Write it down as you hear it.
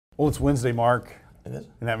Well, it's Wednesday, Mark. It is?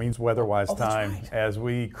 And that means weather-wise time. Right. As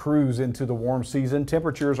we cruise into the warm season,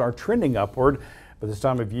 temperatures are trending upward, but this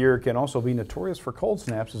time of year can also be notorious for cold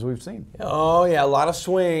snaps, as we've seen. Oh, yeah, a lot of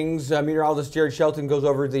swings. Meteorologist Jared Shelton goes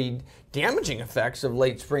over the damaging effects of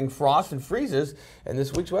late spring frost and freezes in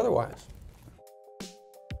this week's WeatherWise.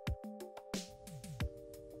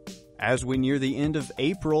 As we near the end of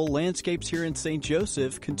April, landscapes here in St.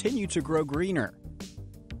 Joseph continue to grow greener.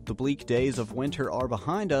 The bleak days of winter are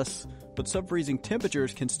behind us, but sub-freezing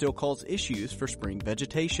temperatures can still cause issues for spring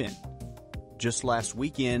vegetation. Just last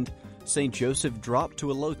weekend, St. Joseph dropped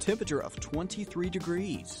to a low temperature of 23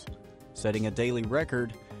 degrees, setting a daily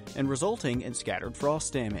record and resulting in scattered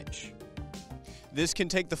frost damage. This can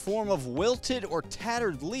take the form of wilted or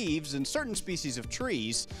tattered leaves in certain species of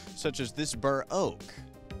trees, such as this bur oak.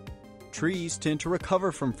 Trees tend to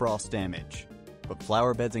recover from frost damage, but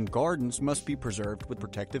flower beds and gardens must be preserved with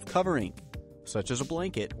protective covering, such as a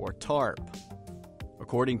blanket or tarp.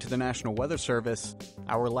 According to the National Weather Service,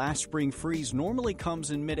 our last spring freeze normally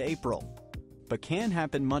comes in mid-April, but can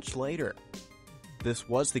happen much later. This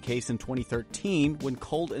was the case in 2013 when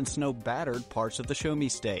cold and snow battered parts of the Show Me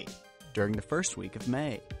State during the first week of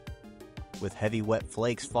May. With heavy wet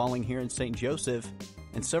flakes falling here in St. Joseph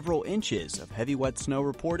and several inches of heavy wet snow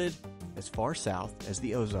reported as far south as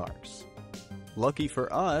the Ozarks. Lucky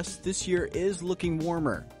for us, this year is looking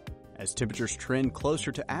warmer, as temperatures trend closer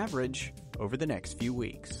to average over the next few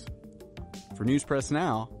weeks. For News Press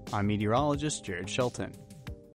Now, I'm meteorologist Jared Shelton.